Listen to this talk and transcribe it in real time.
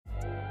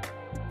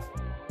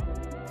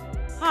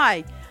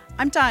Hi,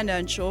 I'm Diana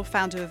Earnshaw,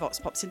 founder of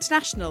Voxpops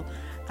International,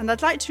 and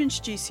I'd like to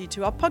introduce you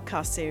to our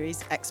podcast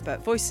series,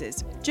 Expert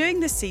Voices. During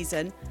this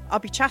season, I'll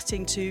be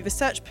chatting to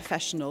research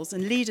professionals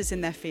and leaders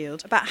in their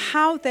field about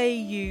how they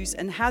use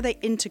and how they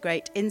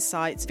integrate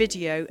insights,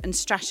 video and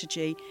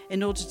strategy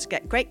in order to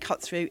get great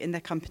cut-through in their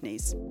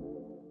companies.